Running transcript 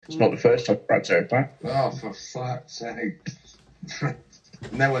It's not the first time Brad's heard that. Oh, for fuck's sake.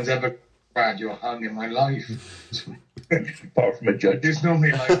 No one's ever Brad, you're hung in my life. Apart from a judge. It's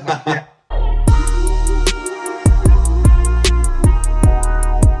normally like, yeah.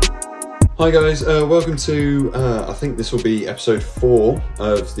 Hi guys, welcome to, I think this will be episode 4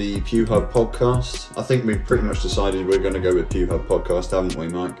 of the PewHub podcast. I think we've pretty much decided we're going to go with PewHub podcast, haven't we,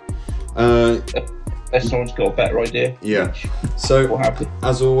 Mike? Unless someone's got a better idea. Yeah. So,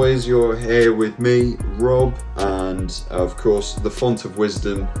 as always, you're here with me, Rob, and of course, the font of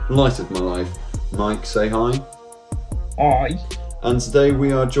wisdom, light of my life, Mike. Say hi. Hi. And today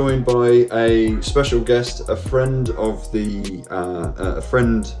we are joined by a special guest, a friend of the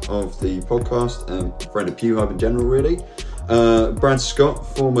podcast, and a friend of PewHub in general, really. Brad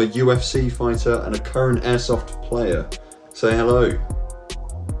Scott, former UFC fighter and a current airsoft player. Say hello.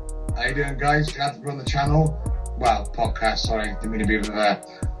 How you doing, guys? Glad to be on the channel. Well, podcast, sorry. Didn't mean to be a bit of a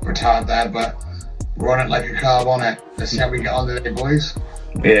retard there, but we're on it like a carb on it. Let's see how we get on today, boys.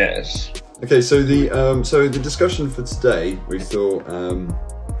 Yes. Okay, so the discussion for today, we thought,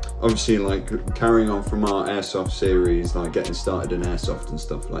 obviously, like carrying on from our airsoft series, like getting started in airsoft and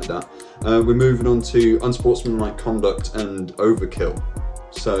stuff like that. We're moving on to unsportsmanlike conduct and overkill.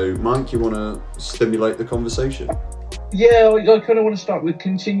 So, Mike, you want to stimulate the conversation? Yeah, I kind of want to start with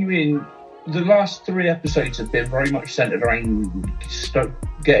continuing. The last 3 episodes have been very much centred around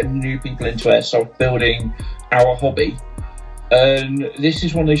getting new people into airsoft, building our hobby. And this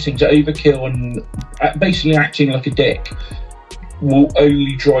is one of those things that overkill and basically acting like a dick will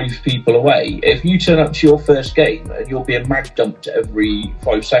only drive people away. If you turn up to your first game and you're being mag dumped every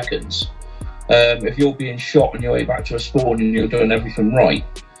 5 seconds, if you're being shot on your way back to a spawn and you're doing everything right,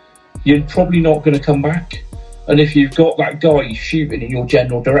 you're probably not going to come back. And if you've got that guy shooting in your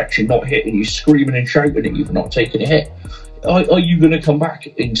general direction, not hitting you, screaming and shouting at you for not taking a hit, are you going to come back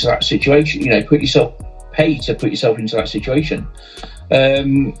into that situation? You know, pay to put yourself into that situation.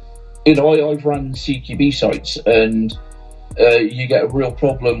 You know, I've run CQB sites, and you get a real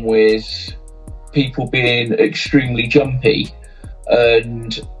problem with people being extremely jumpy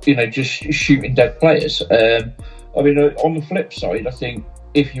and, you know, just shooting dead players. I mean, on the flip side, I think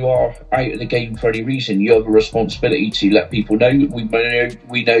if you are out of the game for any reason, you have a responsibility to let people know. We know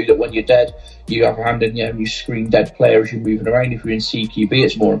that when you're dead, you have a hand in the air and you scream dead player as you're moving around. If you're in CQB,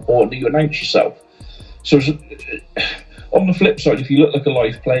 it's more important that you announce yourself. So on the flip side, if you look like a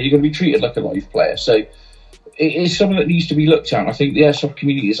live player, you're going to be treated like a live player. So it's something that needs to be looked at. I think the airsoft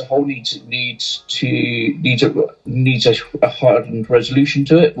community as a whole needs a hardened resolution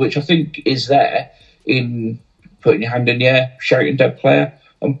to it, which I think is there in putting your hand in the air, shouting dead player,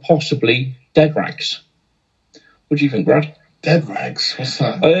 and possibly dead rags. What do you think, Brad? Dead rags? What's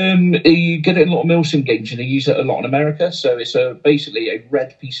that? You get it in a lot of Milsim games, and they use it a lot in America. So it's basically a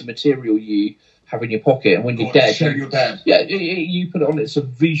red piece of material you have in your pocket, and when you're dead, show you're dead. Yeah, you put it on. It's a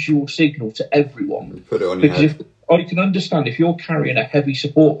visual signal to everyone. You put it on your head. I can understand if you're carrying a heavy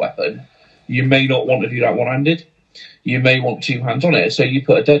support weapon, you may not want to do that one-handed. You may want 2 hands on it. So you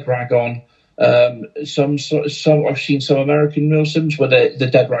put a dead rag on. Some I've seen some American Milsims where the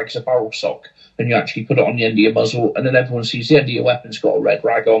dead rag's a barrel sock, and you actually put it on the end of your muzzle, and then everyone sees the end of your weapon's got a red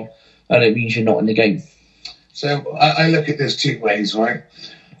rag on, and it means you're not in the game. So I look at this 2 ways, right?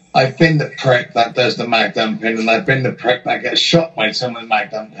 I've been the prick that does the mag dumping, and I've been the prick that gets shot by someone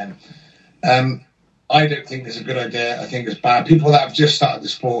mag dumping. I don't think it's a good idea. I think it's bad. People that have just started the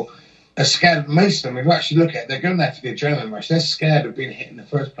sport are scared. Most of them, if you actually look at it, they're going there for the adrenaline rush. They're scared of being hit in the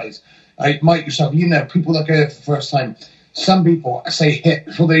first place. Mike, yourself, you know, people that go there for the first time, some people say hit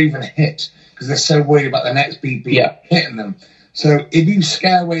before they even hit because they're so worried about the next beat hitting them. So if you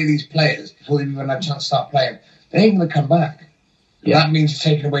scare away these players before they've even had a chance to start playing, they ain't going to come back. Yeah. That means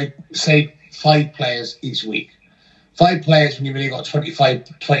you're taking away, say, 5 players each week. 5 players when you've only got 20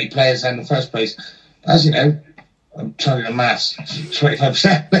 players in the first place. As you know, I'm trying to do the maths,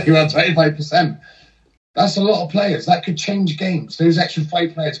 25%, you're on 25%. That's a lot of players. That could change games. Those extra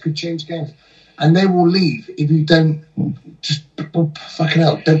 5 players could change games. And they will leave if you don't just, fucking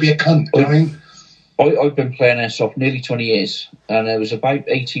hell, don't be a cunt. You know what I mean? I've been playing airsoft nearly 20 years. And it was about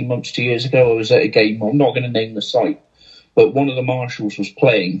 18 months, 2 years ago, I was at a game. I'm not going to name the site. But one of the marshals was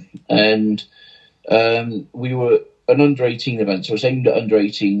playing, and we were an under-18 event, so it was aimed at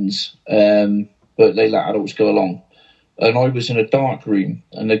under-18s, but they let adults go along. And I was in a dark room,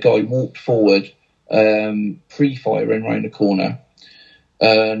 and the guy walked forward, pre-firing round the corner,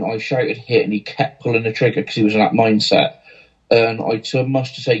 and I shouted hit, and he kept pulling the trigger because he was in that mindset. And I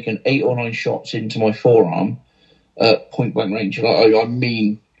must have taken 8 or 9 shots into my forearm at point-blank range. I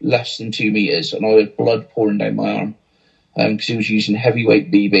mean less than 2 meters, and I had blood pouring down my arm. because he was using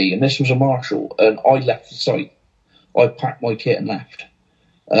heavyweight BB, and this was a marshal, and I left the site. I packed my kit and left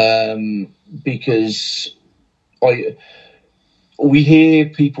because we hear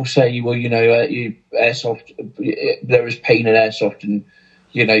people say, well, airsoft, there is pain in airsoft, and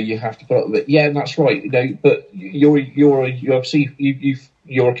you have to put up with it. Yeah, and that's right. But you're a UFC,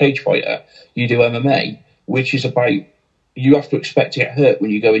 you're a cage fighter. You do MMA, which is about, you have to expect to get hurt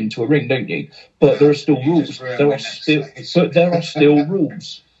when you go into a ring, don't you? But there are still rules. There are still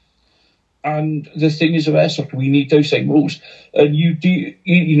rules. And the thing is, of airsoft, we need those same rules. And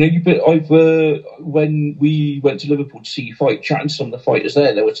when we went to Liverpool to see you fight, chatting to some of the fighters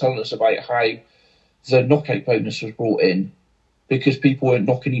there, they were telling us about how the knockout bonus was brought in because people weren't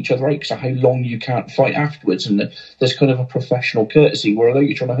knocking each other out because of how long you can't fight afterwards. And there's kind of a professional courtesy where, although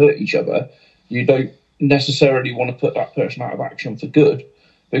you're trying to hurt each other, you don't necessarily want to put that person out of action for good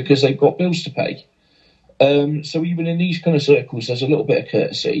because they've got bills to pay. So even in these kind of circles, there's a little bit of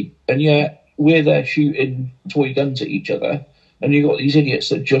courtesy, and yet we're there shooting toy guns at each other, and you've got these idiots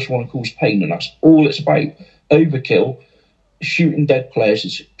that just want to cause pain, and that's all it's about. Overkill, shooting dead players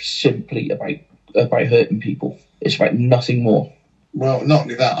is simply about hurting people. It's about nothing more. Well, not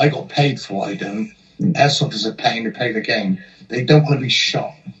only that, I got paid for what I done. Airsoft is a pain to play the game. They don't want to be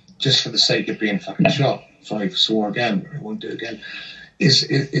shot just for the sake of being fucking shot. Sorry for swore again, I won't do it again. Is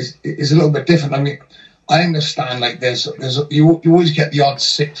a little bit different. I mean, I understand, like, you always get the odd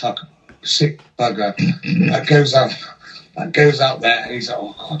sick bugger that goes out there and he's like,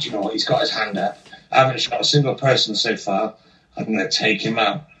 oh God, you know what, he's got his hand up. I haven't shot a single person so far. I'm going to take him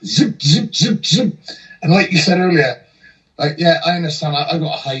out. Zip, zip, zip, zip. And like you said earlier, like, yeah, I understand. I've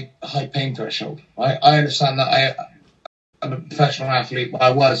got a high pain threshold. Right? I understand that I'm a professional athlete. Well,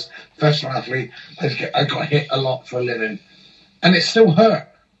 I was a professional athlete. I got hit a lot for a living. And it still hurt.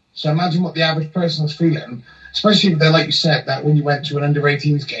 So imagine what the average person's feeling, especially if they're, like you said, that when you went to an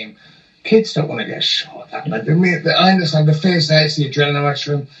under-18s game, kids don't want to get shot. I understand the fear's there, it's the adrenaline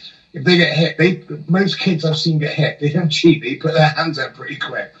rushing. If they get hit, most kids I've seen get hit, they don't cheat, they put their hands up pretty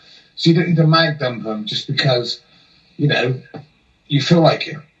quick. So you don't need to mag dump them just because, you feel like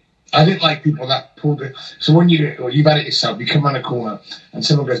it. I didn't like people that pulled it. So when you've had it yourself, you come around a corner and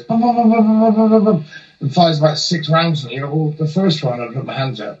someone goes, bum, bum, bum, bum, bum, bum, bum, and fires about 6 rounds and well, the first round I put my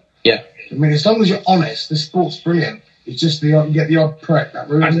hands up. Yeah. I mean, as long as you're honest, the sport's brilliant. It's just you get the odd prick that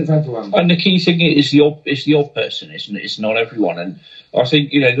ruins it for everyone. And the key thing is the odd person, isn't it? It's not everyone. And I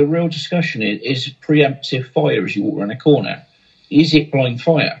think, the real discussion is preemptive fire as you walk around a corner. Is it blind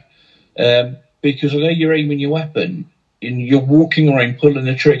fire? Because although you're aiming your weapon and you're walking around pulling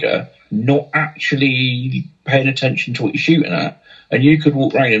the trigger, not actually paying attention to what you're shooting at, and you could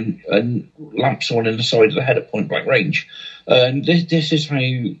walk around and lamp someone in the side of the head at point blank range. And this is how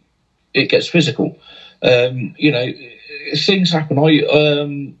it gets physical. Things happen.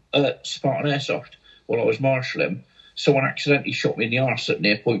 At Spartan Airsoft, while I was marshalling, someone accidentally shot me in the arse at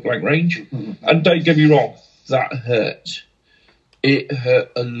near point blank range. Mm-hmm. And don't get me wrong, that hurt. It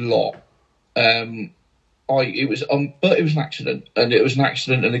hurt a lot. But it was an accident, and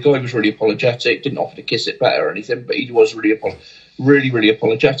and the guy was really apologetic. Didn't offer to kiss it better or anything, but he was really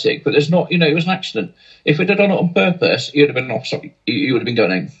apologetic. But there's not, it was an accident. If it had done it on purpose, he would have been off. He would have been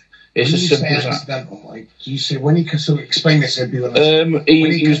going home. It's as simple as that. Like, do you say when you can sort of explain this? He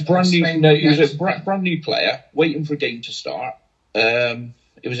was brand new. No, he was a brand new player waiting for a game to start. It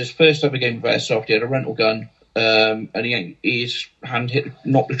was his first ever game of airsoft. He had a rental gun, and his hand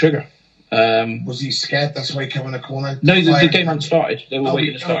knocked the trigger. Was he scared? That's why he came in the corner. No, the game hadn't started. They were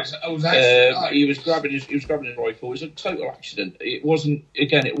waiting to start. He was grabbing his rifle. It was a total accident. It wasn't.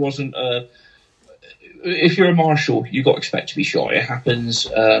 If you're a marshal, you've got to expect to be shot. It happens.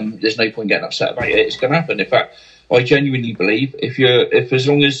 There's no point getting upset about it. It's going to happen. In fact, I genuinely believe if as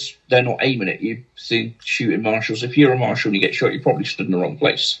long as they're not aiming at you, shooting marshals. If you're a marshal and you get shot, you probably stood in the wrong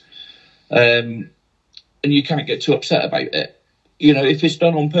place, and you can't get too upset about it. If it's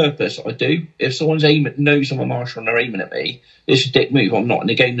done on purpose, I do. If someone's knows I'm a marshal and they're aiming at me, it's a dick move. I'm not in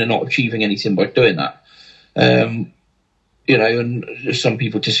the game. They're not achieving anything by doing that. And some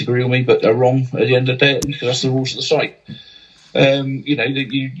people disagree with me, but they're wrong at the end of the day because that's the rules of the site.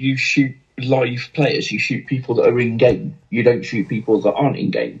 You shoot live players. You shoot people that are in game. You don't shoot people that aren't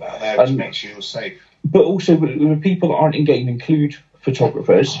in game. That makes sure you're safe. But also, the people that aren't in game include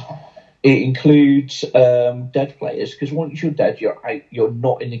photographers. It includes dead players, because once you're dead, you're out. You're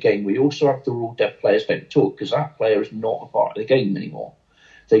not in the game. We also have the rule: dead players don't talk, because that player is not a part of the game anymore.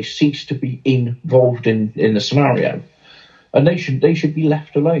 They cease to be involved in the scenario, and they should be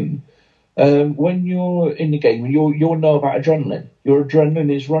left alone. When you're in the game, you'll know about adrenaline. Your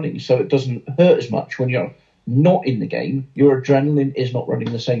adrenaline is running, so it doesn't hurt as much when you're not in the game, your adrenaline is not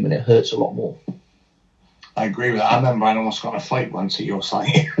running the same and it hurts a lot more. I agree with that. I remember I almost got in a fight once at your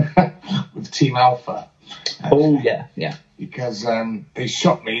site with Team Alpha. Oh, yeah. Because they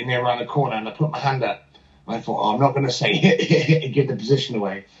shot me near around the corner and I put my hand up. And I thought, I'm not going to say hit and give the position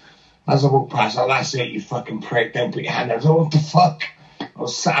away. As I walked past, I was like, that's it, you fucking prick, don't put your hand up. I was like, what the fuck? I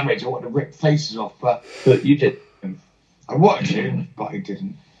was savage, I wanted to rip faces off, but you did. I wanted to, but I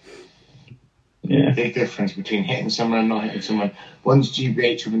didn't. Yeah. Big difference between hitting someone and not hitting someone. One's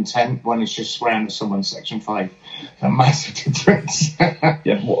GBH with intent, one is just swearing at someone, Section 5. A massive difference.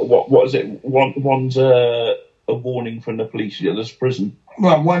 Yeah, what is it? One's a warning from the police, the other's prison.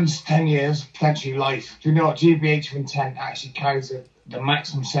 Well, one's 10 years, potentially life. Do you know what? GBH of intent actually carries the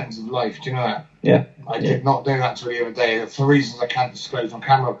maximum sentence of life. Do you know that? Yeah. I did not do that until the other day for reasons I can't disclose on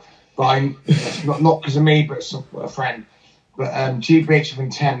camera. But I'm not because of me, but it's a friend. But GBH of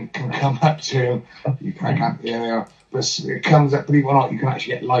intent can come up to but it comes up. Believe it or not, you can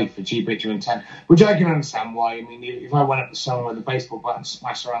actually get life for GBH of intent, which I can understand why. I mean, if I went up to someone with a baseball bat and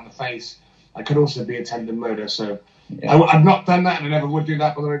smashed around the face, I could also be attempted murder. So I've not done that, and I never would do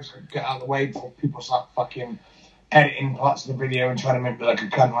that. But I just get out of the way before people start fucking editing parts of the video and trying to make me like a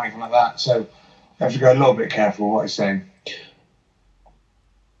cunt or anything like that. So I have to go a little bit careful with what I say.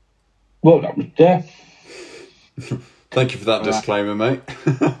 Well, that was death. Thank you for that disclaimer, mate.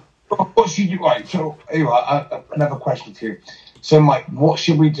 What should you right? So anyway, another question for you. So, Mike, what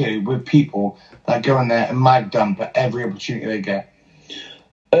should we do with people that go in there and mag dump at every opportunity they get?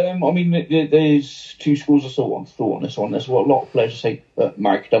 I mean, there's two schools of thought on this one. There's what a lot of players say,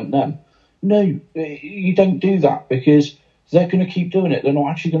 mag dump them. No, you don't do that because they're going to keep doing it. They're not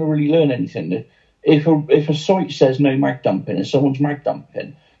actually going to really learn anything. If a site says no mag dumping and someone's mag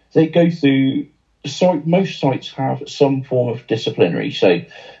dumping, they go through. Most sites have some form of disciplinary, so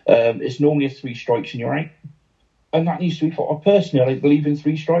it's normally a 3 strikes and you're out, and that needs to be fought. Personally, I don't believe in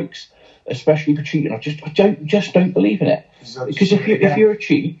 3 strikes, especially for cheating. I don't believe in it because if you're a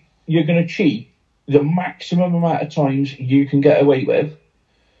cheat, you're going to cheat the maximum amount of times you can get away with.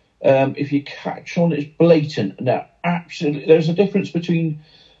 If you catch on, it's blatant. Now, absolutely, there's a difference between.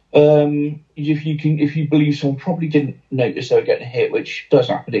 If you believe someone probably didn't notice they were getting hit, which does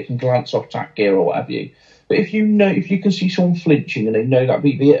happen, it can glance off tack gear or what have you. But if you can see someone flinching and they know that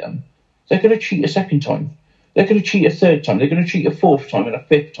BB hit them, they're going to cheat a second time. They're going to cheat a third time. They're going to cheat a fourth time and a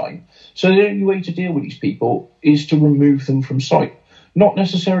fifth time. So the only way to deal with these people is to remove them from sight, not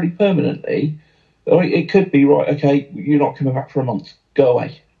necessarily permanently. It could be right. Okay, you're not coming back for a month. Go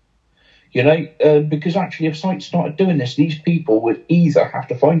away. You know, because actually if sites started doing this, these people would either have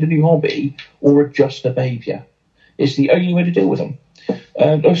to find a new hobby or adjust their behaviour. It's the only way to deal with them.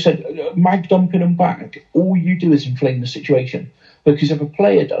 Like I said, mag dumping them back, all you do is inflame the situation. Because if a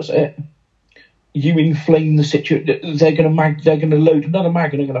player does it, you inflame the situation. They're going to load another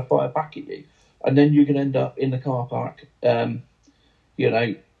mag and they're going to fire back at you. And then you're going to end up in the car park, having,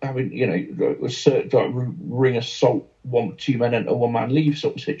 ring assault, 2 men enter, 1 man leave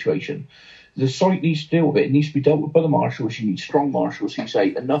sort of situation. The site needs to deal with it. It needs to be dealt with by the marshals. You need strong marshals who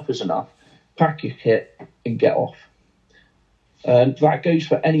say enough is enough, pack your kit and get off. And that goes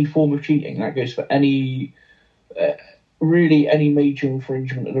for any form of cheating. That goes for any major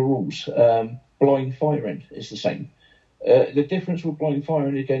infringement of the rules. Blind firing is the same. The difference with blind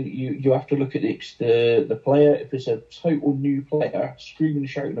firing, again, you have to look at the player. If it's a total new player, screaming and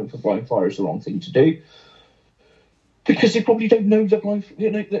shouting them for blind fire is the wrong thing to do. Because they probably don't know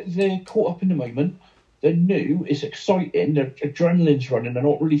they're caught up in the moment. They're new, it's exciting, their adrenaline's running, they're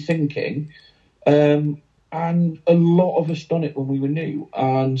not really thinking. And a lot of us done it when we were new.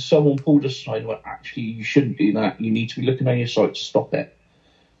 And someone pulled us aside and went, actually, you shouldn't do that. You need to be looking on your site to stop it.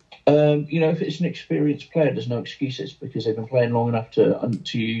 If it's an experienced player, there's no excuses because they've been playing long enough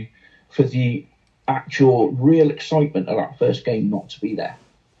for the actual real excitement of that first game not to be there.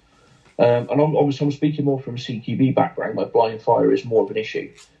 And I'm speaking more from a CQB background where blind fire is more of an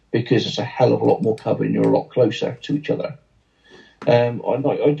issue because it's a hell of a lot more cover and you're a lot closer to each other.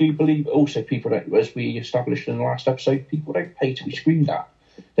 I do believe also people don't, as we established in the last episode, people don't pay to be screamed at.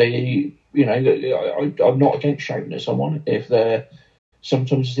 I'm not against shouting at someone if they're.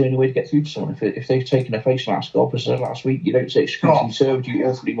 Sometimes it's the only way to get through to someone. If they've taken their face mask off, as I said last week, you don't say excuse me, sir, would you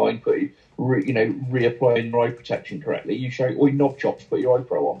awfully mind reapplying your eye protection correctly? You shout, oi, knob chops, put your eye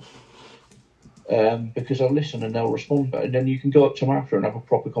pro on. Because they'll listen and they'll respond better, and then you can go up to them after and have a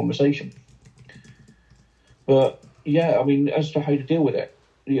proper conversation. But yeah, I mean, as to how to deal with it,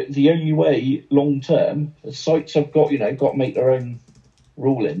 the only way long term, the sites have got to make their own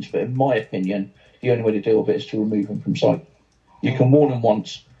rulings. But in my opinion, the only way to deal with it is to remove them from site. You can warn them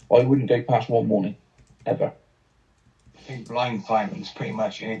once. I wouldn't go past one warning. ever. I think blind fighting is pretty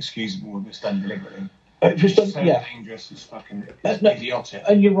much inexcusable if it's done deliberately. It's done, so yeah. dangerous, it's fucking idiotic.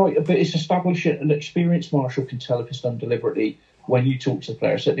 And you're right, but it's establishing an experienced marshal can tell if it's done deliberately when you talk to the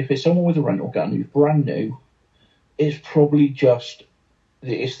player. So if it's someone with a rental gun who's brand new, it's probably just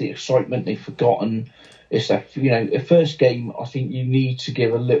it's the excitement they've forgotten. It's that, you know, a first game, I think you need to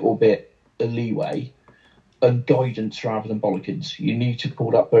give a little bit of leeway and guidance rather than bollockins. You need to pull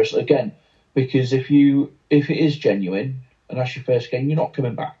that person again, because if it is genuine and that's your first game, you're not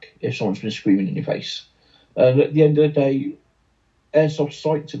coming back if someone's been screaming in your face. And at the end of the day, airsoft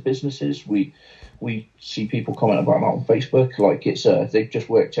sites are businesses. We see people comment about that on Facebook, like it's they've just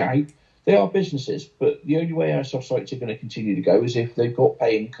worked it out. They are businesses, but the only way airsoft sites are going to continue to go is if they've got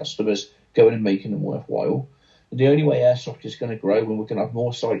paying customers going and making them worthwhile. And the only way airsoft is going to grow, and we're going to have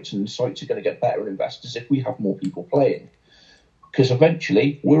more sites, and sites are going to get better investors if we have more people playing. Because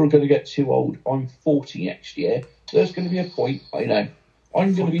eventually, we're going to get too old. I'm 40 next year. There's going to be a point, I know,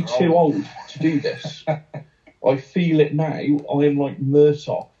 I'm going to be too old to do this. I feel it now. I am like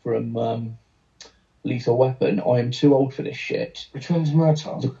Murtaugh from Lethal Weapon. I am too old for this shit. Which one's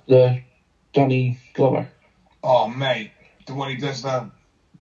Murtaugh? The Danny Glover. Oh, mate. The one who does that.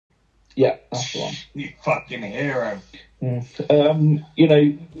 Yeah, that's the one. You fucking hero. You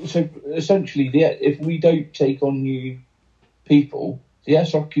know, so essentially, if we don't take on new people, the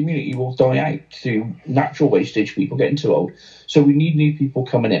airsoft community will die out to natural wastage, people getting too old. So we need new people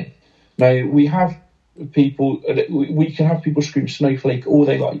coming in. Now, we have people, we can have people scream snowflake all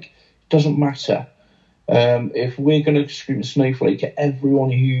they like. It doesn't matter. If we're going to scream snowflake at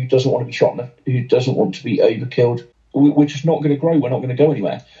everyone who doesn't want to be shot, who doesn't want to be overkilled, we're just not going to grow. We're not going to go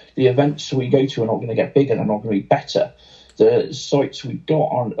anywhere. The events we go to are not going to get bigger. They're not going to be better. The sites we've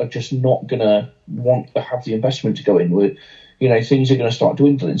got are just not going to want to have the investment to go in. You know, things are going to start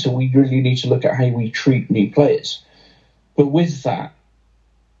dwindling. So we really need to look at how we treat new players. But with that,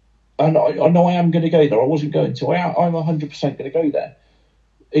 and I know I am going to go there. I wasn't going to. I'm 100% going to go there.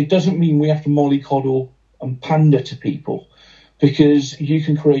 It doesn't mean we have to mollycoddle and pander to people, because you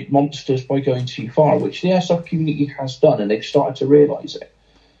can create monsters by going too far, which the airsoft community has done, and they've started to realise it.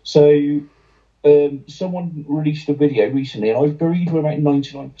 So someone released a video recently, and I've agreed with about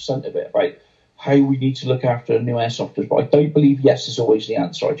 99% of it about how we need to look after new airsofters, but I don't believe yes is always the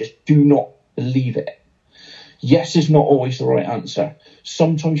answer. I just do not believe it. Yes is not always the right answer.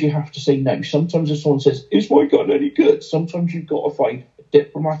 Sometimes you have to say no. Sometimes if someone says, is my gun any good? Sometimes you've got to find a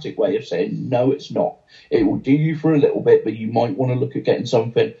diplomatic way of saying, no, it's not. It will do you for a little bit, but you might want to look at getting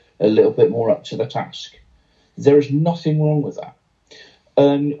something a little bit more up to the task. There is nothing wrong with that.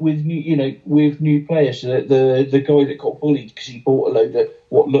 And with new players, the guy that got bullied because he bought a load of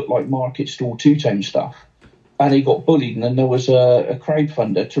what looked like market stall two-tone stuff, and he got bullied, and then there was a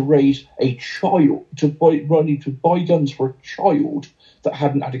crowdfunder to raise a child to buy guns for a child that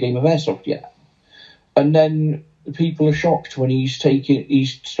hadn't had a game of airsoft yet. And then people are shocked when he's started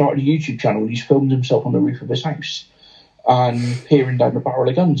a YouTube channel and he's filmed himself on the roof of his house and peering down the barrel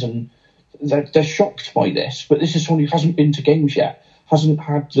of guns, and they're shocked by this. But this is someone who hasn't been to games yet, hasn't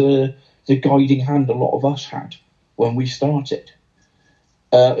had the guiding hand a lot of us had when we started.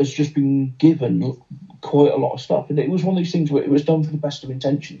 Has just been given quite a lot of stuff, and it was one of these things where it was done for the best of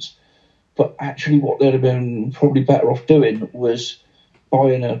intentions, but actually what they'd have been probably better off doing was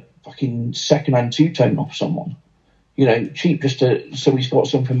buying a fucking second-hand two-tone off someone, you know, cheap, just so he's got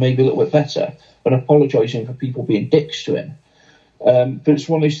something maybe a little bit better, and apologising for people being dicks to him. But it's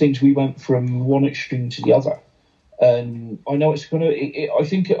one of those things, we went from one extreme to the other. And I know it's going to.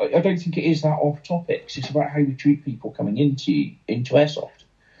 I don't think it is that off topic. It's about how we treat people coming into airsoft,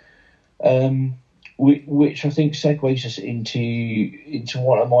 which I think segues us into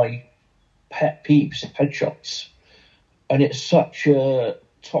one of my pet peeves of headshots. And it's such a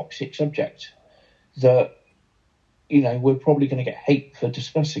toxic subject that, you know, we're probably going to get hate for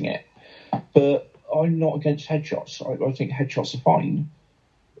discussing it. But I'm not against headshots. I think headshots are fine,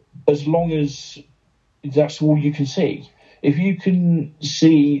 as long as that's all you can see. If you can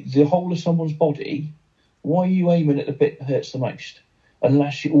see the whole of someone's body, why are you aiming at the bit that hurts the most?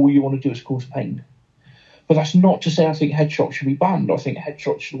 Unless all you want to do is cause pain. But that's not to say I think headshots should be banned. I think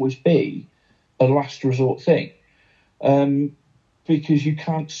headshots should always be a last resort thing. Because you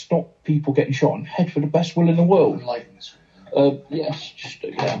can't stop people getting shot in the head for the best will in the world. Yes,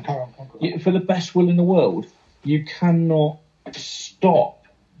 for the best will in the world, you cannot stop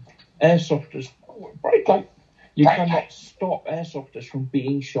airsofters. You cannot stop airsofters from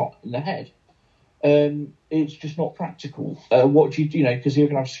being shot in the head. It's just not practical. What do you know? Because you're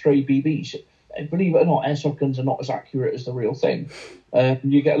going to have stray BBs. believe it or not, airsoft guns are not as accurate as the real thing.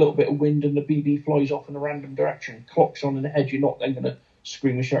 You get a little bit of wind and the BB flies off in a random direction, clocks on in the head, you're not then going to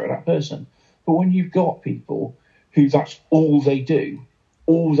scream and shout at that person. But when you've got people who that's all they do,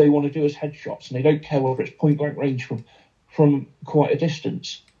 all they want to do is headshots, and they don't care whether it's point blank range from quite a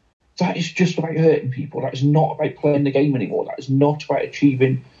distance, that is just about hurting people. That is not about playing the game anymore. That is not about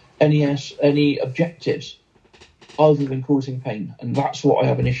achieving any objectives other than causing pain, and that's what I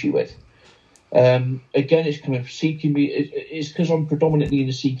have an issue with. Again, it's coming from CQB. It's because I'm predominantly in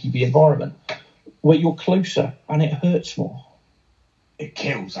the CQB environment where you're closer and it hurts more. It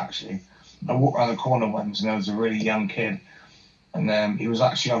kills, actually. I walked around the corner once and there was a really young kid, and he was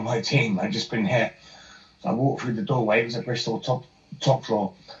actually on my team. I'd just been hit. So I walked through the doorway. It was at Bristol top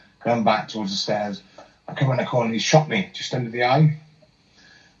floor, going back towards the stairs. I come in the corner and he shot me just under the eye.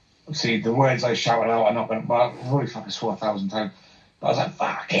 See, the words I shouted out are not going to... Well, I've already fucking swore 1,000 times. But I was like,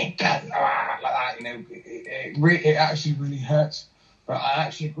 fucking gun, like that, you know. It actually really hurts. But I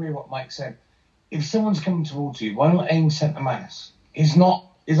actually agree with what Mike said. If someone's coming towards you, why not aim centre mass?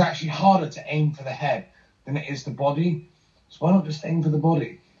 It's actually harder to aim for the head than it is the body. So why not just aim for the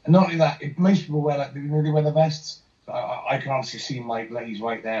body? And not only that, if most people wear, like, they wear the vests. So I can honestly see my legs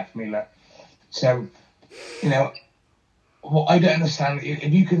right there for me. Look. So, you know, what I don't understand,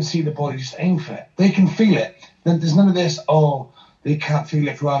 if you can see the body, just aim for it. They can feel it. There's none of this, they can't feel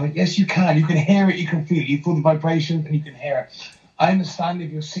it for me. Yes, you can. You can hear it, you can feel it. You feel the vibration and you can hear it. I understand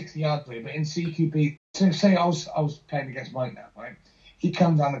if you're 60 yards away, but in CQB, so say I was playing against Mike now, right? He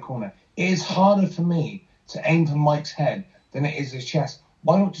comes down the corner. It is harder for me to aim for Mike's head than it is his chest.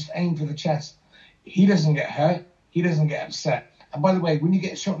 Why not just aim for the chest? He doesn't get hurt. He doesn't get upset. And by the way, when you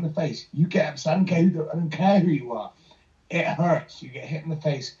get shot in the face, you get upset. I don't care who you are. It hurts. You get hit in the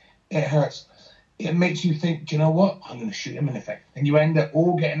face. It hurts. It makes you think, do you know what? I'm going to shoot him in the face. And you end up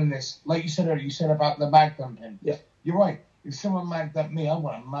all getting in this. Like you said earlier, you said about the mag dumping. Yeah. You're right. If someone mag dumped me, I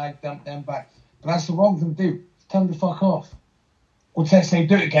want to mag dump them back. But that's the wrong thing to do. Tell them to fuck off. Or say,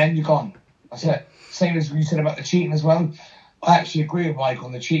 do it again, you're gone. That's it. Same as what you said about the cheating as well. I actually agree with Mike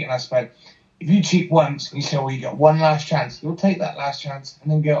on the cheating aspect. If you cheat once and you say, well, you got one last chance, you'll take that last chance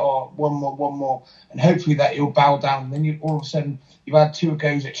and then go, one more. And hopefully that you'll bow down. And then all of a sudden, you've had 2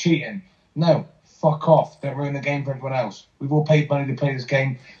 goes at cheating. No, fuck off. Don't ruin the game for everyone else. We've all paid money to play this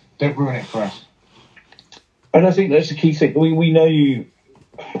game. Don't ruin it for us. And I think that's the key thing. We know,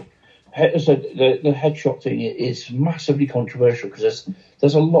 as I said, the headshot thing is massively controversial because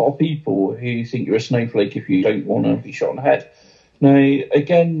there's a lot of people who think you're a snowflake if you don't want to be shot in the head. Now,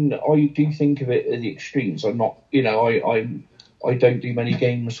 again, I do think of it at the extremes. I'm not, I don't do many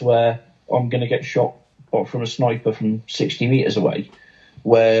games where I'm going to get shot from a sniper from 60 metres away,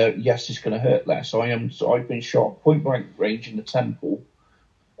 where, yes, it's going to hurt less. I've been shot point blank range in the temple,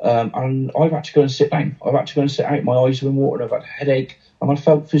 and I've had to go and sit down. I've had to go and sit out. My eyes have been watering. I've had a headache, and I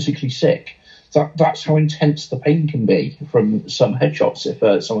felt physically sick. That's how intense the pain can be from some headshots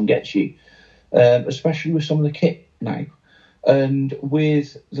if someone gets you, especially with some of the kit now. And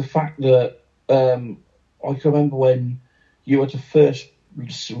with the fact that I can remember when you had the first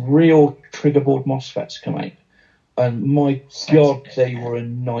real trigger board MOSFETs come out, and my God, they were a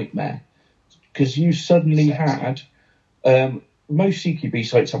nightmare because you suddenly had most CQB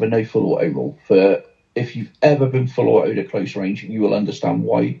sites have a no full auto rule. For if you've ever been full auto at close range, you will understand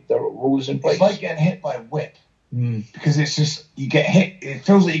why there are rules in place. It's like getting hit by a whip because it's just you get hit. It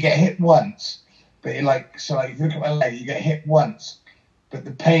feels like you get hit once. But if you look at my leg, you get hit once, but the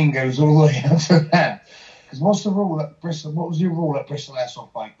pain goes all the way up to there. Because what's the rule at Bristol? What was your rule at Bristol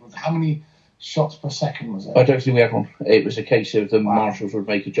Airsoft Bike? How many shots per second was it? I don't think we had one. It was a case of the marshals would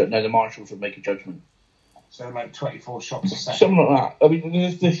make a judgment. No, the marshals would make a judgment. So like 24 shots a second. Something like that. I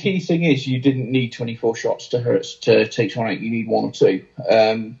mean, the key thing is you didn't need 24 shots to take someone out. You need 1 or 2.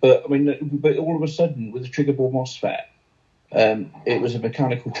 But all of a sudden with the trigger ball MOSFET. It was a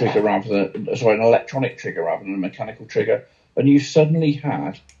mechanical trigger an electronic trigger rather than a mechanical trigger. And you suddenly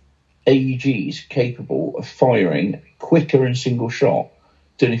had AEGs capable of firing quicker in single shot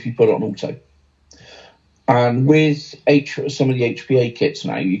than if you put it on auto. And with some of the HPA kits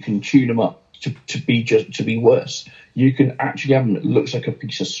now, you can tune them up to be worse. You can actually have them, it looks like a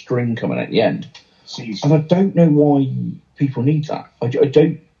piece of string coming at the end. Jeez. And I don't know why people need that. I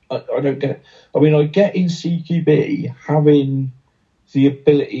don't get it. I mean, I get in CQB having the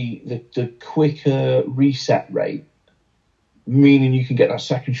ability, the quicker reset rate, meaning you can get that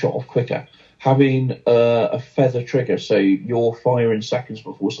second shot off quicker. Having a feather trigger, so you're firing seconds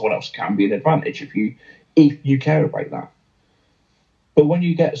before someone else, can be an advantage if you care about that. But when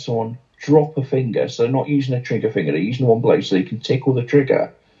you get someone drop a finger, so they're not using a trigger finger, they're using one blade so they can tickle the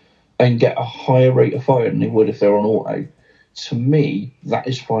trigger, and get a higher rate of fire than they would if they're on auto, to me, that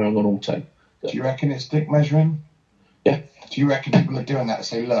is firing on auto. Do you reckon it's dick measuring? Yeah. Do you reckon people are doing that to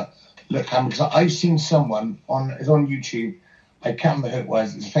say, look, because I've seen someone it's on YouTube, I can't remember who it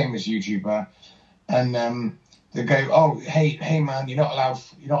was, it's a famous YouTuber, and they go, oh, hey man, you're not allowed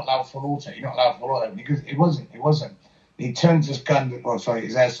for an auto, because it wasn't. He turns his gun, his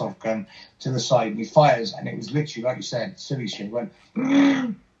airsoft gun to the side, and he fires, and it was literally, like you said, silly shit. He went,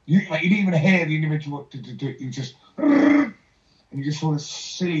 you didn't even hear the individual, you just, and you just saw this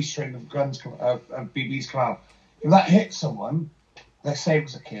silly string of BBs come out. If that hit someone, let's say it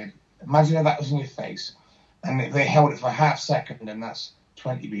was a kid, imagine if that was in your face, and they held it for a half second, and that's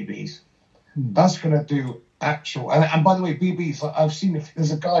 20 BBs. That's going to do actual, and by the way, BBs, I've seen,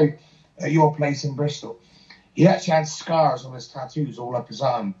 there's a guy at your place in Bristol, he actually had scars on his tattoos all up his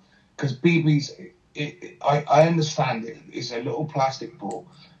arm, because BBs, I understand it's a little plastic ball,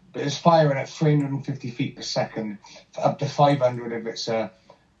 but it's firing at 350 feet per second, up to 500 if it's a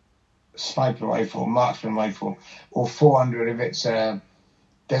sniper rifle, marksman rifle, or 400 if it's a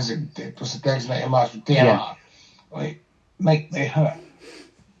designated marksman, DMR. Yeah. Right? Mate, they hurt.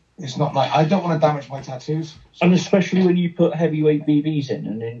 It's not like, I don't want to damage my tattoos. And especially when you put heavyweight BBs in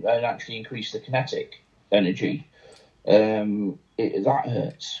and actually increase the kinetic energy, that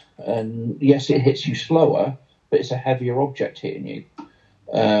hurts. And yes, it hits you slower, but it's a heavier object hitting you.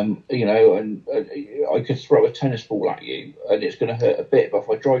 And I could throw a tennis ball at you and it's going to hurt a bit, but if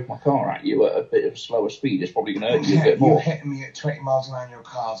I drive my car at you at a bit of a slower speed, it's probably going to hurt you a bit more. You're hitting me at 20 miles an hour in your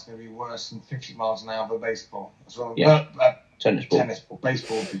car is going to be worse than 50 miles an hour of a baseball. As well. Yeah. Tennis ball.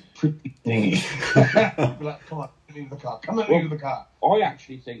 Baseball would be pretty dingy. Be like, come on, leave the car. Leave the car. I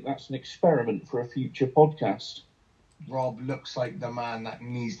actually think that's an experiment for a future podcast. Rob looks like the man that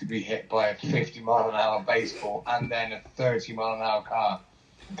needs to be hit by a 50 mile an hour baseball and then a 30 mile an hour car.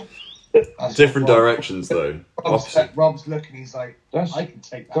 That's different directions, though. Rob's looking, he's like, I can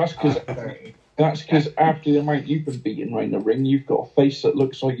take that. That's because after the amount you've been beaten around the ring, you've got a face that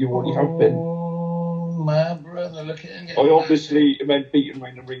looks like you already have been. My brother, look at him. I obviously meant beaten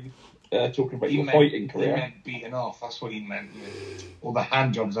around the ring, talking about your fighting career. He meant beaten off, that's what he meant. All the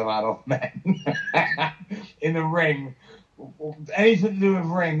hand jobs I've had off men. In the ring, anything to do with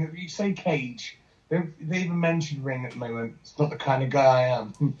ring, you say cage. They even mentioned ring at the moment. It's not the kind of guy I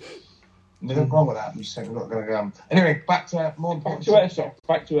am. Nothing wrong with that. I'm just saying I'm not going to go. Anyway, back to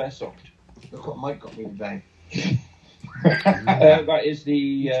airsoft. Look what Mike got me today. That is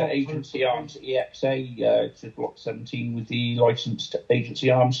the agency arms EXA to Block 17 with the licensed agency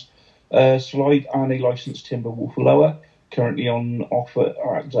arms slide and a licensed Timberwolf lower. Currently on offer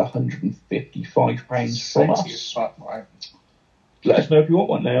at £155 from us. Right. Let us know if you want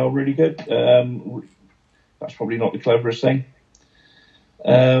one. They are really good. That's probably not the cleverest thing.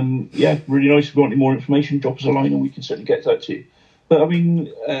 Really nice. If you want any more information, drop us a line and we can certainly get that to you. But I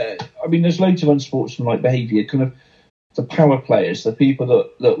mean, there's loads of unsportsmanlike behaviour. Kind of the power players, the people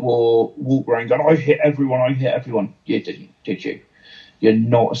that will walk around going, I hit everyone. You didn't, did you? You're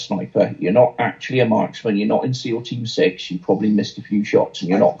not a sniper. You're not actually a marksman. You're not in SEAL Team 6. You probably missed a few shots and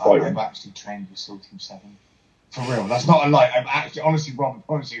you're not firing. I've actually trained with SEAL Team 7. For real. That's not a lie. I've actually, honestly, Rob, I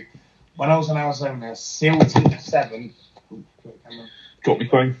promise you, when I was in Arizona, SEAL Team 7... Drop me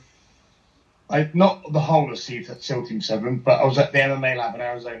phone. Not the whole of SEAL Team 7, but I was at the MMA lab in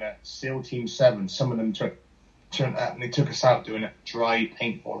Arizona, SEAL Team 7. Some of them turned out and they took us out doing dry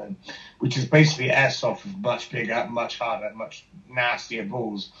paintballing, which is basically airsoft with much bigger, much harder, much nastier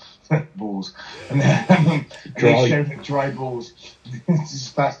balls. balls. And then they showed dry balls.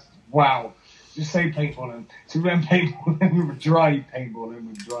 Wow. Just say paintballing. So we went paintballing with dry paintballing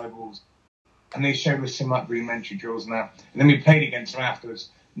with dry balls. And they showed us some rudimentary drills and that. And then we played against them afterwards.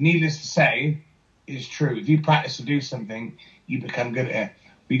 Needless to say, it's true. If you practice to do something, you become good at it.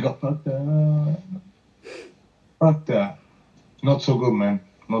 We got fucked up. Not so good, man.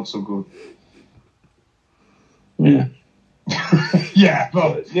 Not so good. Yeah. Yeah,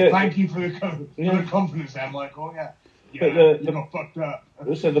 but thank you for the confidence there, Michael. Yeah. But you're not fucked up.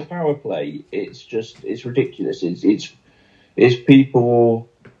 So the power play, it's ridiculous. It's people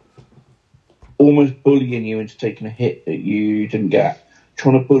almost bullying you into taking a hit that you didn't get,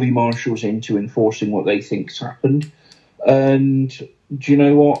 trying to bully marshals into enforcing what they think's happened. And do you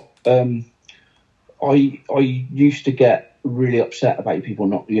know what? I used to get really upset about people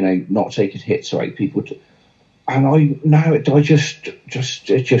not taking hits, so people and I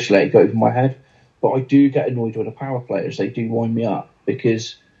just let it go over my head. But I do get annoyed with the power players. They do wind me up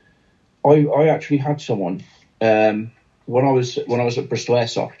because I actually had someone when I was at Bristol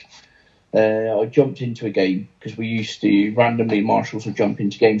Airsoft. I jumped into a game because we used to randomly, marshals would jump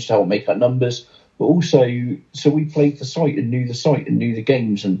into games to help make our numbers. But also, so we played the site and knew the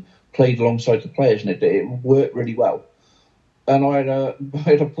games and played alongside the players, and it worked really well. And I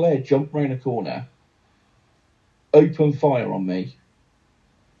had a player jump round a corner, open fire on me.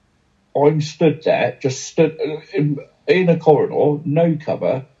 I'm stood there, in a corridor, no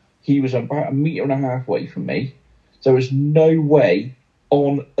cover. He was about 1.5 meters away from me. There was no way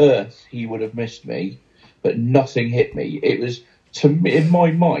on earth he would have missed me, but nothing hit me. It was, to me, in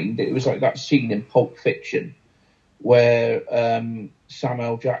my mind, it was like that scene in Pulp Fiction where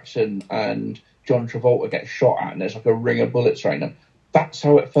Samuel Jackson and John Travolta get shot at and there's like a ring of bullets around them. That's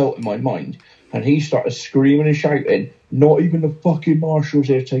how it felt in my mind. And he started screaming and shouting, not even the fucking marshals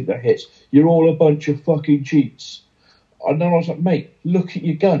here take their hits. You're all a bunch of fucking cheats. And then I was like, mate, look at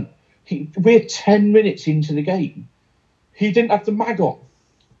your gun. We're 10 minutes into the game. He didn't have the mag on.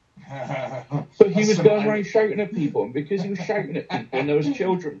 But he was going around shouting at people. And because he was shouting at people and there was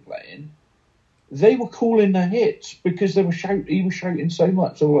children playing, they were calling their hits because he was shouting so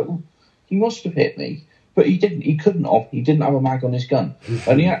much. So like, he must have hit me. But he didn't. He couldn't have. He didn't have a mag on his gun.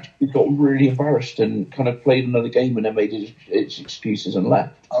 And he actually got really embarrassed and kind of played another game and then made his excuses and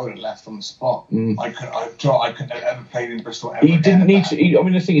left. I would have left on the spot. I couldn't have ever played in Bristol ever. He didn't need to. I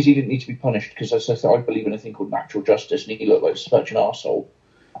mean, the thing is, he didn't need to be punished because I believe in a thing called natural justice, and he looked like such an arsehole.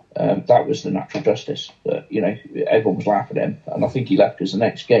 That was the natural justice. That, everyone was laughing at him. And I think he left because the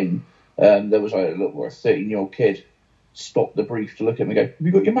next game, there was a 13-year-old kid stopped the brief to look at him and go, have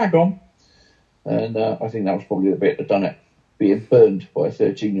you got your mag on? And I think that was probably the bit that done it, being burned by a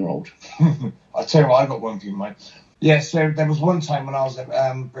 13-year-old. I'll tell you what, I got one for you, mate. Yeah, so there was one time when I was at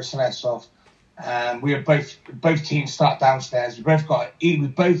Bristol Airsoft, and we were both teams start downstairs. We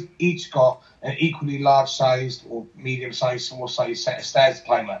both each got an equally large-sized or medium-sized, small-sized set of stairs to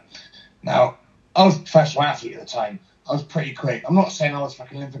climb up. Now, I was a professional athlete at the time. I was pretty quick. I'm not saying I was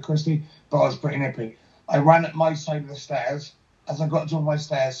fucking Linford Christie, but I was pretty nippy. I ran up my side of the stairs. As I got to my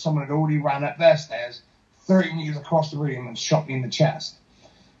stairs, someone had already ran up their stairs 30 metres across the room and shot me in the chest.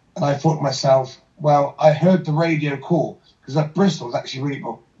 And I thought to myself, well, I heard the radio call, because that Bristol was actually really,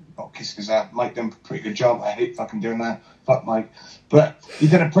 well, not kissing his ass. Mike done a pretty good job. I hate fucking doing that. Fuck Mike. But he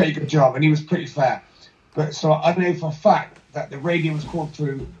did a pretty good job, and he was pretty fair. But so I know for a fact that the radio was called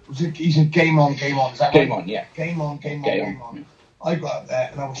through. He said, game on, game on. Is that game right? on, yeah. Game on, game on, game on. I got up there,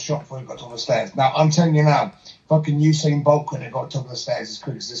 and I was shocked before I got to the stairs. Now, I'm telling you now, fucking Usain Bolt couldn't have got to the top of the stairs as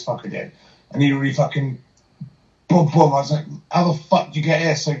quick as this fucker did. And he really fucking boom, boom. I was like, how the fuck do you get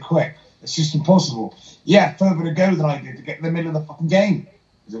here so quick? It's just impossible. Yeah, further to go than I did to get in the middle of the fucking game.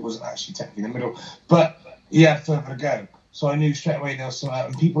 Because it wasn't actually technically in the middle. But, yeah, further to go. So I knew straight away there was something.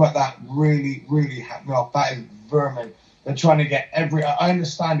 And people like that really, really had me off. That is vermin. They're trying to get I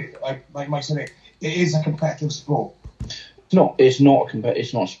understand it. Like Mike said, it is a competitive sport. It's not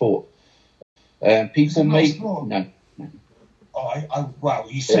a sport. People make no. Oh, well,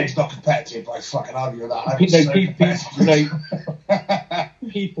 you say it's not competitive, but I fucking argue with that.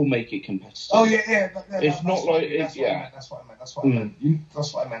 People make it competitive. Oh yeah. It's not like it's That's what I meant.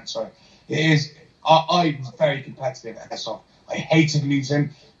 That's what I meant. Sorry, it is. I was very competitive at Airsoft. I hated losing,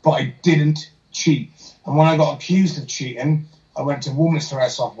 but I didn't cheat. And when I got accused of cheating, I went to Warminster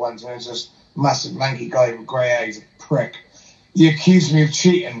Airsoft once, and there was this massive lanky guy with grey hair. He's a prick. He accused me of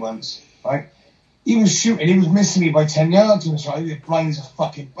cheating once, right? He was shooting, he was missing me by 10 yards, and so I was blind as a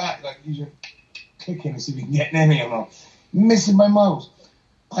fucking bat, like he was kicking to see if he can get near me or not. Missing by miles.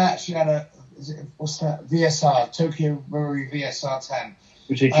 I actually had VSR, Tokyo Brewery VSR 10.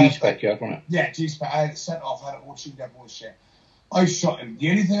 Which is a G-Spec, wasn't it? Yeah, G-Spec. I had it sent off, I had it all tuned up, all shit. I shot him. The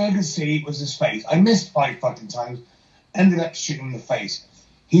only thing I could see was his face. I missed 5 fucking times, ended up shooting him in the face.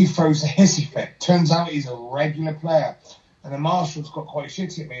 He throws a hissy fit. Turns out he's a regular player. And the marshals got quite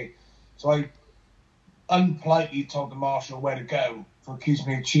shitty at me. So I unpolitely told the marshal where to go for accusing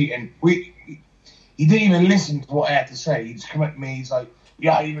me of cheating. He didn't even listen to what I had to say. He just come at me. He's like,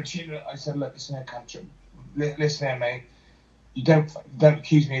 yeah, you were cheating. I said, look, listen here, country. Listen here, mate. You don't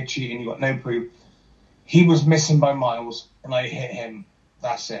accuse me of cheating. You got no proof. He was missing by miles, and I hit him.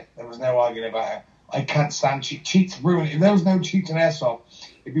 That's it. There was no arguing about it. I can't stand cheat. Cheats ruin it. If there was no cheating Airsoft,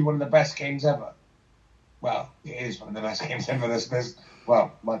 it'd be one of the best games ever. Well, it is one of the best games ever.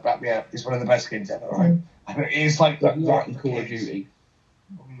 Well, might back me up. It's one of the best games ever, right? It's like that and Call of Duty.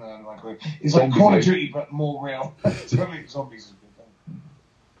 No, it's like Call of Duty, but more real. Zombies is good.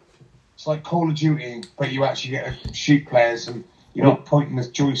 It's like Call of Duty, but you actually get to shoot players, and you're not pointing the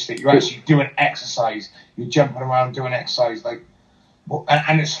joystick. You're actually doing exercise. You're jumping around doing exercise,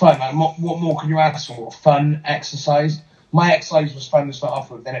 and it's fun. Like, what more can you ask for? Fun exercise. my exercise was fun to start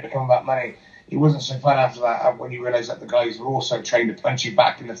off with, then it became about money. It wasn't so fun after that when you realise that the guys were also trained to punch you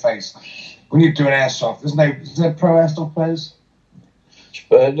back in the face. When you're doing airsoft, is there pro airsoft players?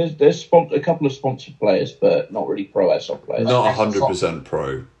 There's a couple of sponsored players, but not really pro airsoft players. Not 100%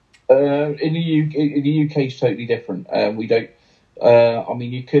 pro. In the UK, it's totally different. We don't. I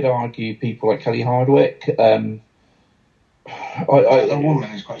mean, you could argue people like Kelly Hardwick. The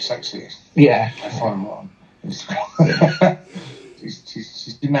woman is quite sexy. Yeah, I find one.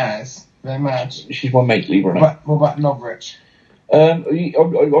 She's nice, very much. She's my mate, Libra. What about Novrich?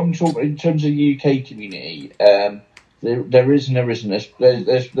 I'm talking in terms of the UK community. There is and there isn't.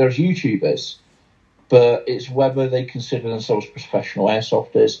 There's YouTubers, but it's whether they consider themselves professional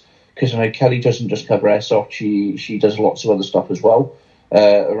airsofters. Because I know Kelly doesn't just cover airsoft; she does lots of other stuff as well.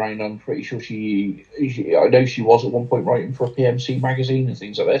 Around, I'm pretty sure I know she was at one point writing for a PMC magazine and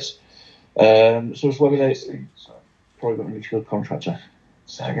things like this. So it's whether they private military contractor.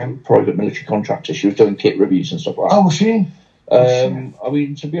 Second, private military contractor. She was doing kit reviews and stuff like that. Oh, was she? I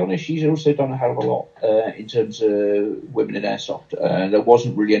mean, to be honest, she's also done a hell of a lot in terms of women in airsoft. There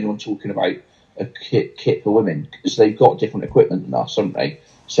wasn't really anyone talking about a kit for women because they've got different equipment than us, haven't they?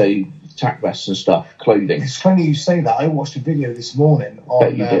 So tack vests and stuff, clothing. It's funny you say that. I watched a video this morning on.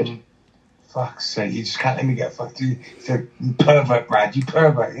 Bet you did. Fuck's sake, you just can't let me get fucked. You pervert, Brad. You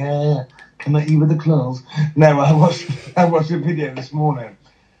pervert. Yeah. Come at you with the claws. No, I watched a video this morning,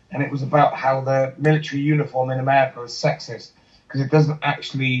 and it was about how the military uniform in America is sexist because it doesn't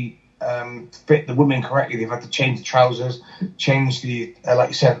actually fit the women correctly. They've had to change the trousers, change the like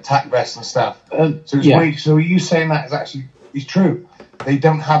you said, the tack vests and stuff. So it's weird. So are you saying that is true? They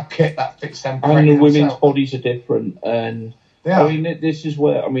don't have kit that fits them correctly. And the women's bodies are different, and I mean this is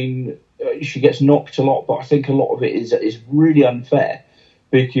where she gets knocked a lot, but I think a lot of it is really unfair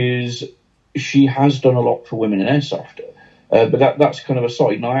because she has done a lot for women in airsoft. But that's kind of a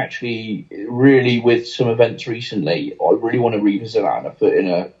side. And I actually really, with some events recently, I really want to revisit that and put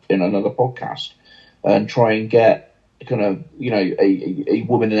in another podcast and try and get kind of a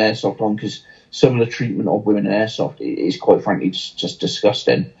woman in airsoft on because some of the treatment of women in airsoft is quite frankly just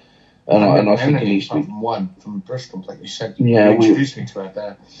disgusting. And I think it needs to be one from Bristol, like you said. Yeah, you introduced me to her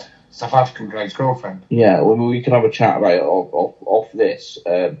there. South African guy's girlfriend. Yeah, well, we can have a chat about it off this.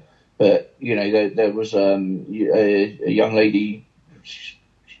 But there was a young lady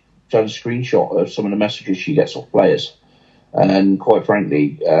done a screenshot of some of the messages she gets off players, and quite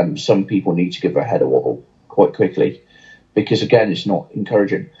frankly, some people need to give her head a wobble quite quickly because again, it's not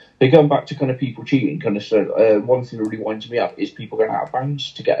encouraging. But going back to kind of people cheating, kind of one thing that really winds me up is people going out of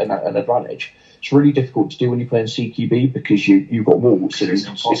bounds to get an advantage. It's really difficult to do when you're playing CQB because you've got walls. It's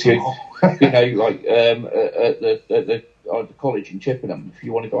impossible. At the college in Chippenham, if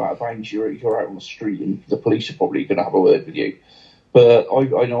you want to go out of bounds, you're out on the street and the police are probably going to have a word with you. But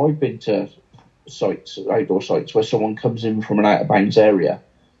I know I've been to outdoor sites, where someone comes in from an out of bounds area.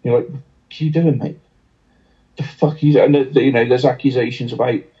 You're like, what are you doing, mate? The fuck are you doing? And there's accusations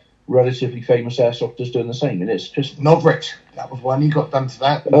about relatively famous airsofters doing the same, and it's just Novrich. That was one. He got done to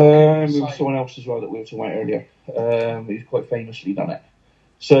that. There was someone else as well that we were talking about earlier. Who's quite famously done it.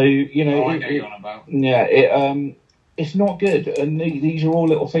 So I know you're on about. Yeah, it's not good, and these are all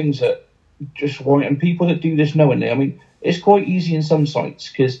little things that just want. And people that do this knowingly, I mean, it's quite easy in some sites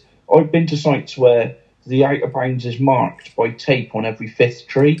because I've been to sites where the out of bounds is marked by tape on every fifth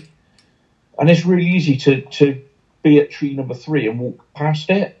tree, and it's really easy to be at tree number 3 and walk past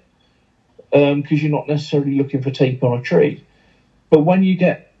it. Because you're not necessarily looking for tape on a tree. But when you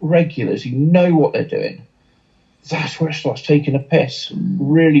get regulars who know what they're doing, that's where it starts taking a piss,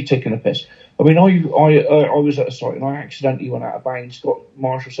 really taking a piss. I mean, I was at a site and I accidentally went out of bounds.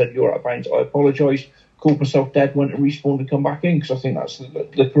 Marshall said, "You're out of bounds." I apologised, called myself dead, went and respawned and come back in because I think that's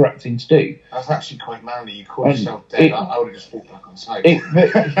the correct thing to do. That's actually quite manly. You called yourself dead. I would have just walked back on site.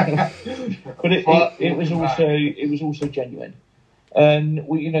 But it was also genuine. And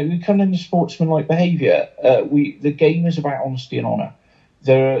we come into sportsmanlike behaviour. The game is about honesty and honour.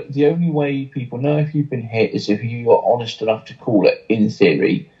 The only way people know if you've been hit is if you are honest enough to call it. In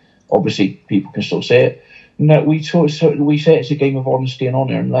theory, obviously people can still say it. No, we say it's a game of honesty and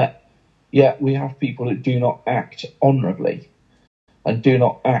honour, and we have people that do not act honourably and do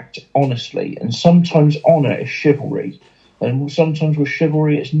not act honestly. And sometimes honour is chivalry, and sometimes with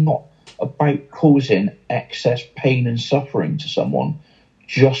chivalry it's not about causing excess pain and suffering to someone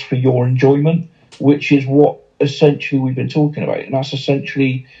just for your enjoyment, which is what essentially we've been talking about. And that's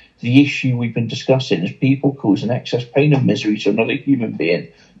essentially the issue we've been discussing, is people causing excess pain and misery to another human being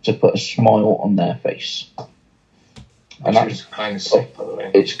to put a smile on their face. And that's kind of sick, by the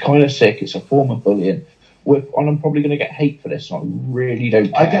way. It's kind of sick. It's a form of bullying. and I'm probably going to get hate for this. I really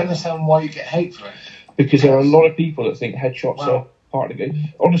don't care. I don't understand why you get hate for it. Because there are a lot of people that think headshots are part of the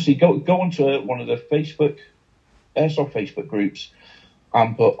game. Honestly, go onto one of the airsoft Facebook groups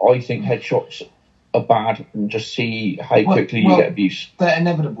and put, I think headshots are bad, and just see how quickly you get abuse. They're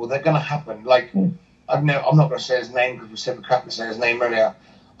inevitable. They're going to happen. Like, I'm not going to say his name because we said we crap to say his name earlier.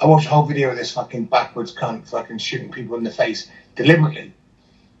 I watched a whole video of this fucking backwards cunt fucking shooting people in the face deliberately.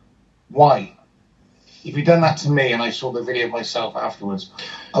 Why? If he'd done that to me and I saw the video myself afterwards,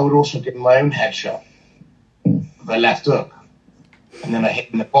 I would also give him my own headshot with the left hook. And then I hit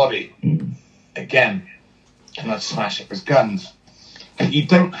him in the body again. And I'd smash up his guns. You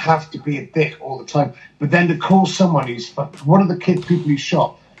don't have to be a dick all the time. But then to call someone who's one of the people he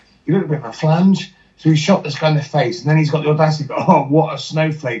shot, he looked a bit of a flange. So he shot this guy in the face, and then he's got the audacity to go, oh, what a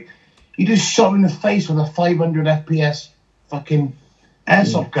snowflake. He just shot him in the face with a 500 FPS fucking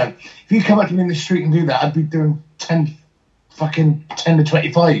airsoft gun. If you come up to me in the street and do that, I'd be doing 10 to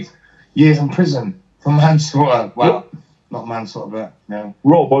 25 years in prison for manslaughter. Well, not manslaughter, but no.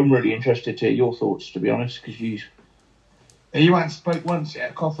 Rob, I'm really interested to hear your thoughts, to be honest, because you haven't spoke once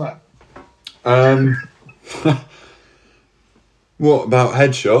yet, cough up. What about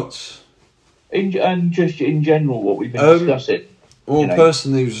headshots? And just in general, what we've been discussing. Well,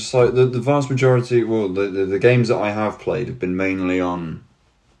 personally, it was just like the vast majority. Well, the games that I have played have been mainly on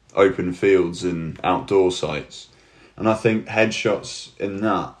open fields and outdoor sites, and I think headshots in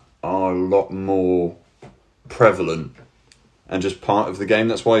that are a lot more prevalent and just part of the game.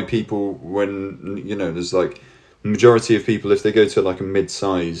 That's why people, when there's like the majority of people, if they go to like a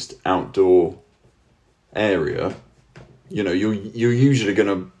mid-sized outdoor area, you're usually going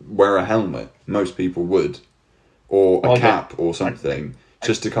to wear a helmet. Most people would, or a cap or something,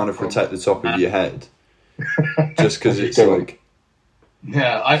 just to kind of protect the top of your head. Just because it's like...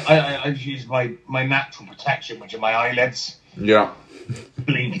 Yeah, I use my natural protection, which are my eyelids. Yeah.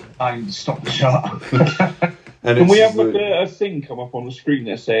 Blink time to stop the shot. Can we have a thing come up on the screen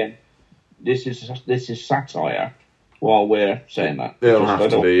there saying, this is satire, while we're saying that? It'll have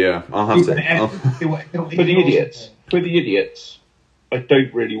to be, yeah. I'll have to... For the idiots, I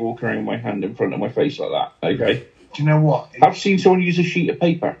don't really walk around with my hand in front of my face like that, okay? Do you know what? I've seen someone use a sheet of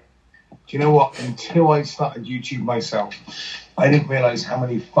paper. Do you know what? Until I started YouTube myself, I didn't realise how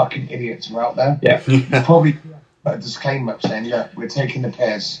many fucking idiots were out there. Yeah. Probably a disclaimer saying, look, we're taking the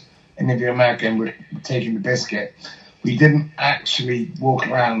piss, and if you're American, we're taking the biscuit. We didn't actually walk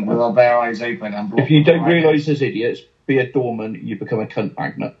around with our bare eyes open. And if you don't realise there's idiots, be a doorman, you become a cunt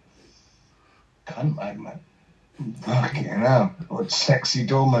magnet. Cunt magnet? Fucking hell. What sexy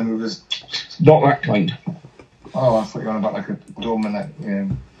doorman with his... Not that kind. Oh, I thought you were on about like a doorman that, yeah.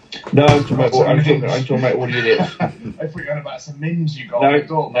 No, I'm talking about all the idiots. I thought you were on about some minge you got. No. I'm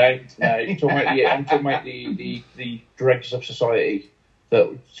talking about the dregs of society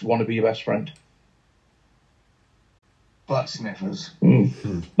that want to be your best friend. Butt sniffers.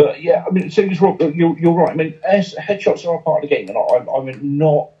 But yeah, I mean, you're right. I mean, headshots are a part of the game, and I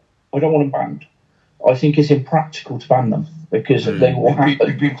don't want them banned. I think it's impractical to ban them because they will happen.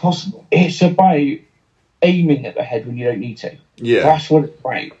 It'd be impossible. It's about aiming at the head when you don't need to. Yeah, that's what it's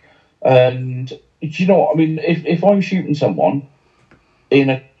about. And do you know what I mean? If I'm shooting someone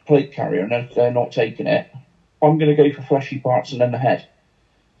in a plate carrier and they're not taking it, I'm going to go for fleshy parts and then the head.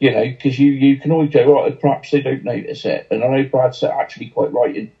 Because you can always go, right, perhaps they don't notice it. And I know Brad's actually quite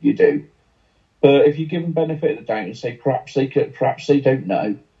right, you do. But if you give them benefit of the doubt and say perhaps they don't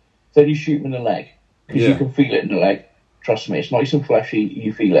know, then you shoot them in the leg. Because you can feel it in the leg. Trust me, it's nice and fleshy,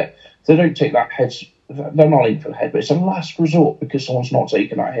 you feel it. If they don't take that head, they're not in for the head, but it's a last resort because someone's not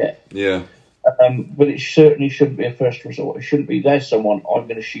taking that hit. Yeah. But it certainly shouldn't be a first resort. It shouldn't be, there's someone, I'm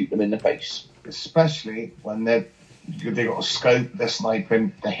going to shoot them in the face. Especially when they've got a scope, they're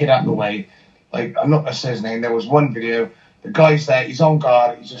sniping, they hit out the way. Like, I'm not going to say his name, there was one video, the guy's there, he's on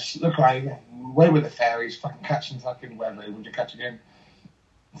guard, he's just, look around, away with the fairies, fucking catching fucking whatever, would you catch again?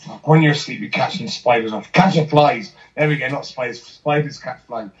 When you're asleep, you're catching spiders off. Catching flies. There we go, not spiders. Spiders catch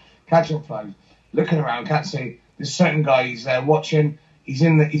flies. Catching flies. Looking around, can't see. There's a certain guy, he's there watching. He's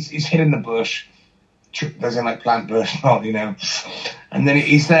hidden the bush. There's in like plant bush, not, And then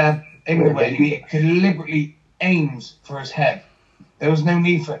he's there aiming away, and he deliberately aims for his head. There was no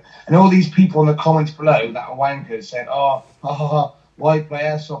need for it. And all these people in the comments below that are wankers said, why play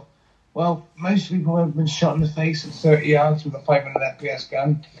airsoft? Well, most people have been shot in the face at 30 yards with a 500 FPS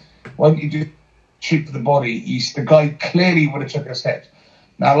gun. Why don't you shoot for the body? The guy clearly would have took his head.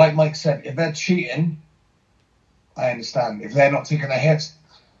 Now, like Mike said, if they're cheating, I understand. If they're not taking their hits,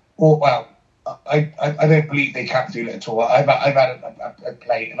 I don't believe they can't do it at all. I've had a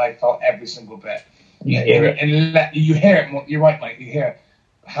play and I felt every single bit. You hear it. You hear it. You're right, mate. You hear it.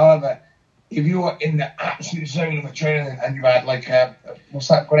 However, if you're in the absolute zone of a training and you had like what's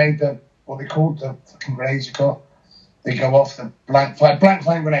that grenade? What they called the fucking grenades you got? They go off the blank fire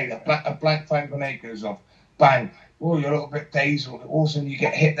grenade. A blank fire grenade goes off. Bang. Oh, you're a little bit dazed. All of a sudden you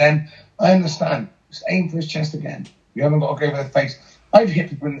get hit. Then I understand. Just aim for his chest again. You haven't got to go for the face. I've hit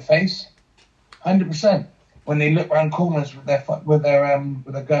people in the face, 100%. When they look round corners with their gun,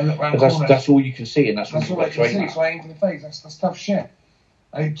 look round corners. That's all you can see, and that's all I can see. So I aim for the face. That's tough shit.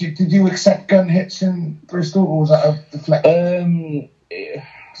 Did you accept gun hits in Bristol, or was that a deflection?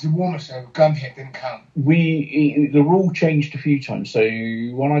 Because the warmer said a gun hit didn't count. The rule changed a few times. So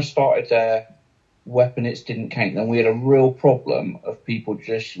when I started there, weapon hits didn't count. Then we had a real problem of people but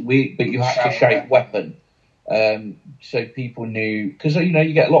you had to shout weapon. So people knew, because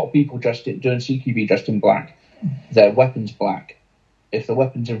you get a lot of people doing CQB dressed in black. Their weapon's black. If the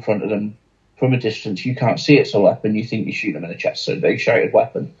weapon's in front of them from a distance, you can't see it's a weapon. You think you shoot them in the chest, so they shouted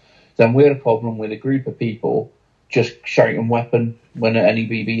weapon. Then we had a problem with a group of people just shouting weapon when any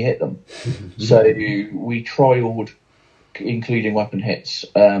BB hit them. So we trialled including weapon hits,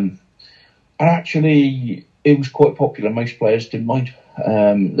 and actually it was quite popular. Most players didn't mind.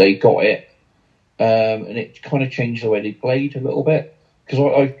 They got it. And it kind of changed the way they played a little bit.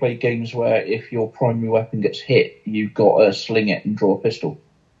 Because I've played games where if your primary weapon gets hit, you've got to sling it and draw a pistol.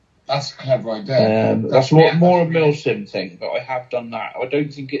 That's a clever idea. That's more a milsim thing, but I have done that. I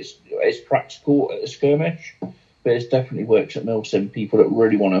don't think it's practical at a skirmish, but it definitely works at milsim. People that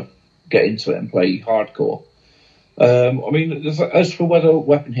really want to get into it and play hardcore. As for whether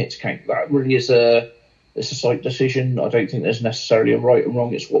weapon hits count, that really is it's a site decision. I don't think there's necessarily a right or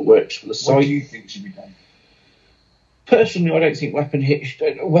wrong. It's what works for the site. What do you think should be done? Personally, I don't think weapon hit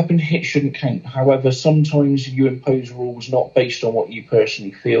shouldn't count. However, sometimes you impose rules not based on what you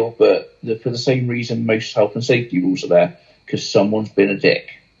personally feel, but for the same reason most health and safety rules are there, because someone's been a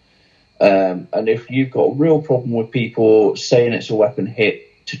dick. And if you've got a real problem with people saying it's a weapon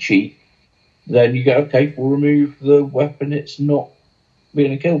hit to cheat, then you go, okay, we'll remove the weapon it's not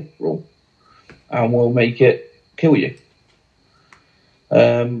being a kill rule, and we'll make it kill you.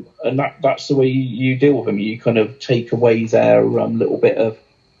 And that's the way you deal with them. You kind of take away their little bit of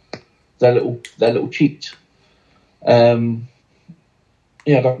their little cheat. Personally,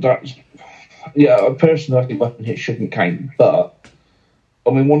 I think weapon hits shouldn't count. But I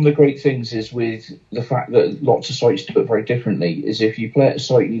mean, one of the great things is with the fact that lots of sites do it very differently. Is if you play at a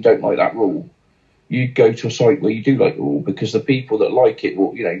site and you don't like that rule, you go to a site where you do like the rule, because the people that like it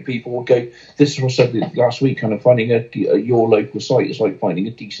will, people will go. This is what I said last week. Kind of finding your local site is like finding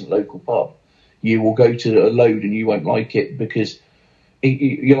a decent local pub. You will go to a load and you won't like it because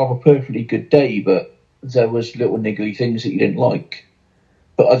you'll have a perfectly good day, but there was little niggly things that you didn't like,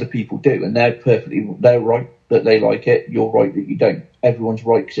 but other people do, and they're right that they like it. You're right that you don't. Everyone's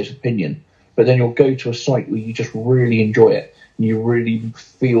right because it's opinion. But then you'll go to a site where you just really enjoy it. You really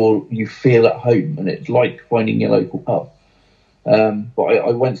feel at home, and it's like finding your local pub. But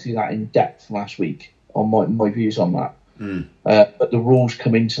I went through that in depth last week on my views on that. But the rules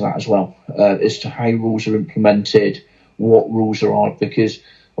come into that as well, as to how rules are implemented, what rules there are. Because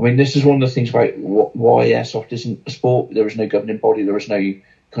I mean, this is one of the things about why airsoft isn't a sport. There is no governing body. There is no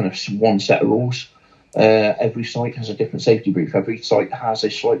kind of one set of rules. Every site has a different safety brief. Every site has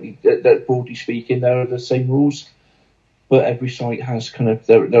a slightly, broadly speaking, there are the same rules. But every site has kind of,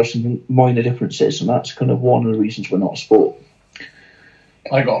 there are some minor differences, and that's kind of one of the reasons we're not a sport.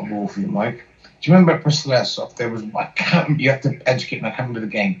 I got a rule for you, Mike. Do you remember at Bristol Airsoft, there was, you have to educate me, I can't remember the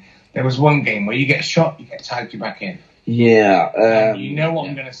game. There was one game where you get a shot, you get tagged, you back in. Yeah. You know what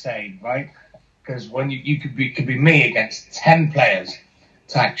I'm going to say, right? Because when you could be me against 10 players,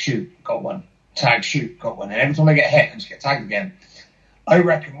 tag, shoot, got one. Tag, shoot, got one. And every time I get hit, I just get tagged again. I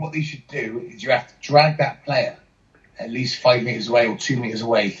reckon what they should do is you have to drag that player at least 5 meters away or 2 meters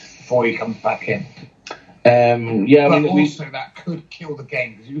away before he comes back in. But also that could kill the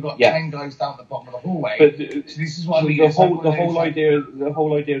game, because you've got 10 guys down at the bottom of the hallway. But so this is what I mean. The whole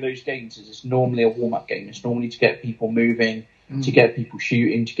idea of those games is it's normally a warm-up game. It's normally to get people moving, to get people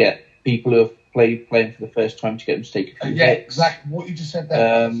shooting, to get people who have playing for the first time, to get them to take a few hits. Exactly what you just said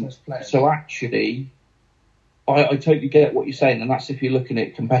there. So actually, I totally get what you're saying, and that's if you're looking at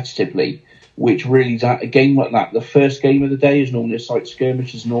it competitively. Which really, a game like that, the first game of the day is normally a site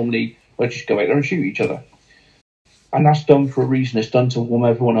skirmish. Is normally they just go out there and shoot each other, and that's done for a reason. It's done to warm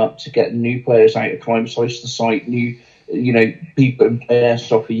everyone up, to get new players out, acclimatise the site. New, people who play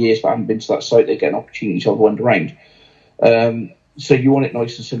airsoft for years but haven't been to that site, they get an opportunity to have wander around. So you want it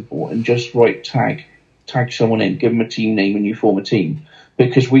nice and simple, and just tag someone in, give them a team name, and you form a team.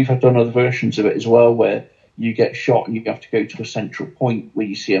 because we've done other versions of it as well, where you get shot and you have to go to a central point where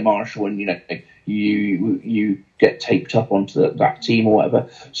you see a marshal, and you get taped up onto that team or whatever.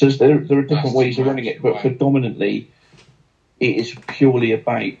 So there are different ways of running it, but predominantly it is purely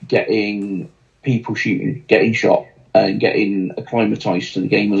about getting people shooting, getting shot, and getting acclimatised to the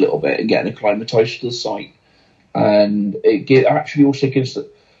game a little bit, and getting acclimatised to the site. And it actually also gives,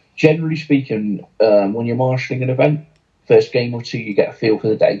 generally speaking, when you're marshalling an event, first game or two, you get a feel for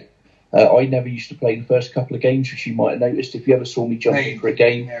the day. I never used to play the first couple of games, which you might have noticed if you ever saw me jumping for a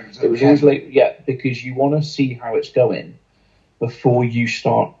game. It was always like, because you want to see how it's going before you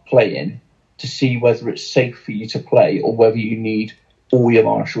start playing, to see whether it's safe for you to play or whether you need all your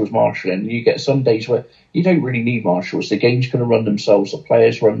marshals marshalling. You get some days where you don't really need marshals. The game's going to run themselves. The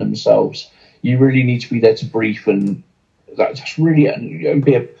players run themselves. You really need to be there to brief, and that's really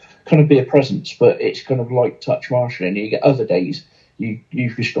be a presence. But it's kind of like touch marshalling. You get other days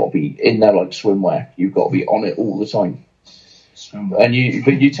you've just got to be in there like swimwear. You've got to be on it all the time. And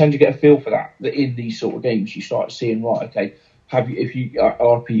you tend to get a feel for that in these sort of games. You start seeing, right, okay,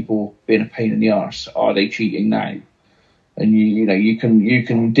 are people being a pain in the arse? Are they cheating now? And you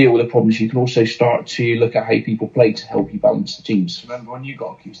can deal with the problems. You can also start to look at how people play to help you balance the teams. Remember when you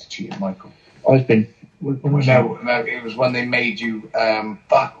got accused of cheating, Michael? I've been. No, it was when they made you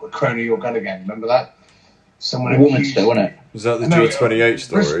chrono your gun again. Remember that? Someone accused still, wasn't it? Was that the G28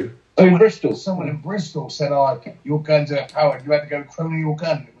 story? In Bristol. Someone in Bristol said, your gun's overpowered. You had to go chrono your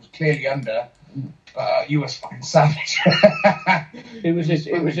gun. It was clearly under. You were fucking savage.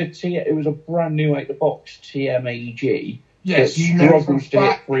 It was a brand new out the box TMAG. Yes, you struggles to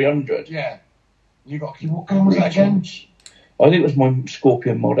hit 300. Yeah. You got what gun was that again? I think it was my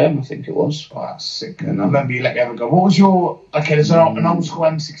Scorpion Mod M. I think it was. Oh, that's sick. And I remember you let me have a go. What was your? Okay, there's an old school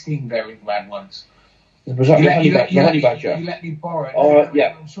M16 variant you had once. Was that the Honey Badger? You let me borrow it. Oh,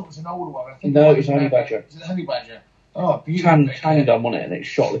 yeah. I'm sure it was an older one. It was Honey Badger. Is it Honey Badger? Oh, beautiful. Tan done on it, and it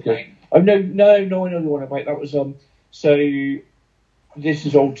shot like a... Oh, no, I know the one about. That was, so... This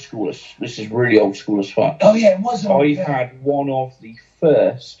is old school. This is really old school as fuck. Oh, yeah, it was. I had one of the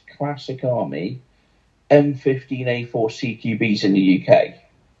first Classic Army M15A4 CQBs in the UK.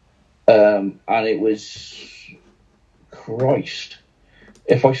 And it was... Christ.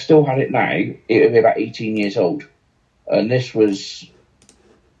 If I still had it now, it would be about 18 years old. And this was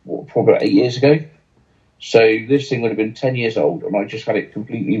probably 8 years ago. So this thing would have been 10 years old, and I just had it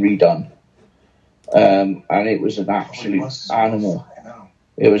completely redone. And it was an absolute animal.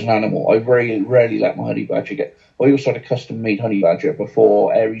 It was an animal. I very rarely let my Honey Badger get... I also had a custom-made Honey Badger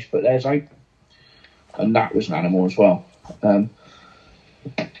before Aries put theirs out. And that was an animal as well. But,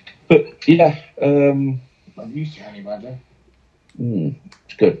 yeah... I've used your Honey Badger.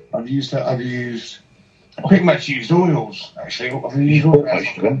 It's good. I pretty much used all yours, actually. I've used all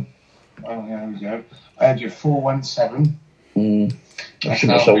most of them. Oh, yeah, there we go. I had your 417. I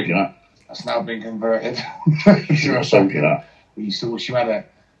shouldn't have sold you that. That's now been converted. I shouldn't have sold you that. We used to wish you had a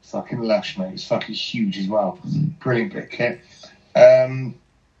fucking lush, mate. It's fucking huge as well. Brilliant bit of kit. I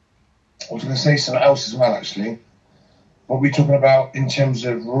was going to say something else as well, actually. What were we talking about in terms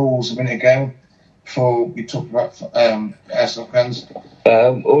of rules a minute ago? Before we talked about airsoft guns?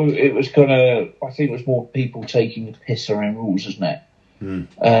 It was kind of... I think it was more people taking the piss around rules, isn't it?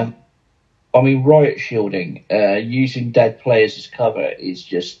 I mean, riot shielding, using dead players as cover is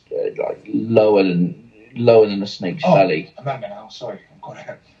just like lower than a snake's belly. I remember now. Sorry, I've got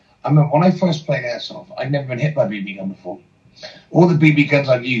it. I remember when I first played airsoft, I'd never been hit by a BB gun before. All the BB guns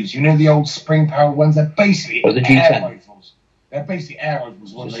I've used, the old spring-powered ones, they're basically the G10. air rifles. They're basically air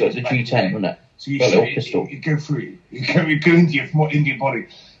rifles. It's like the G10, wasn't it? So you go through. You go into your body.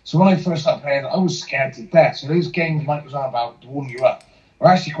 So when I first started playing, I was scared to death. So those games Mike was on about to warm you up were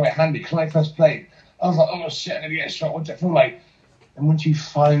actually quite handy. Because when I first played, I was like, oh shit, I'm going to get shot. What does it feel like? And once you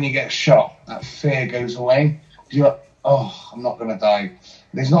finally get shot, that fear goes away. You're like, oh, I'm not going to die.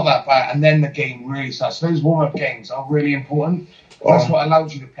 It's not that bad. And then the game really starts. So those warm-up games are really important. That's what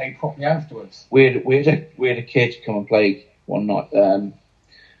allows you to play properly afterwards. We had a kid come and play one night.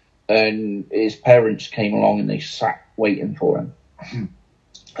 And his parents came along and they sat waiting for him.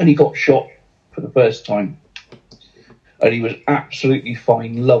 And he got shot for the first time. And he was absolutely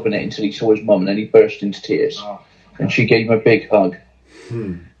fine, loving it, until he saw his mum, and then he burst into tears. And she gave him a big hug.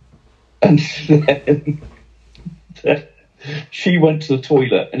 And then she went to the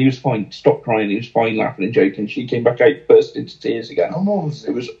toilet, and he was fine, stopped crying, he was fine, laughing and joking. She came back out, burst into tears again. How old was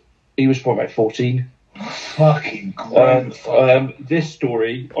it? He was probably about 14. Fucking great. This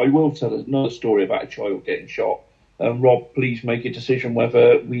story, I will tell another story about a child getting shot. Rob, please make a decision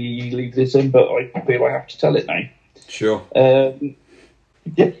whether we leave this in, but I feel I have to tell it now. Sure.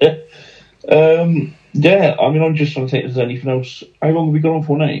 Yeah. Yeah, I mean, I'm just trying to think if there's anything else. How long have we gone on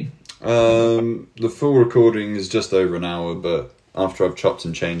for now? The full recording is just over an hour, but after I've chopped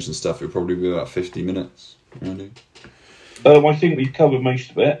and changed and stuff, it'll probably be about 50 minutes. Really. I think we've covered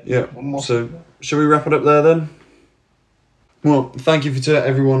most of it. Yeah. So, shall we wrap it up there then? Well, thank you to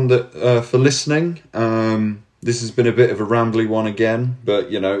everyone that for listening. This has been a bit of a rambly one again,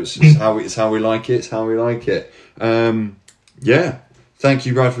 but you know, it's how we like it. It's how we like it. Yeah. Thank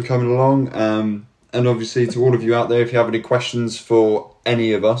you, Brad, for coming along. And obviously, to all of you out there, if you have any questions for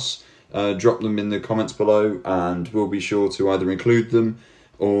any of us, drop them in the comments below, and we'll be sure to either include them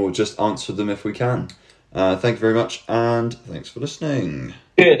or just answer them if we can. Thank you very much, and thanks for listening.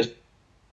 Cheers.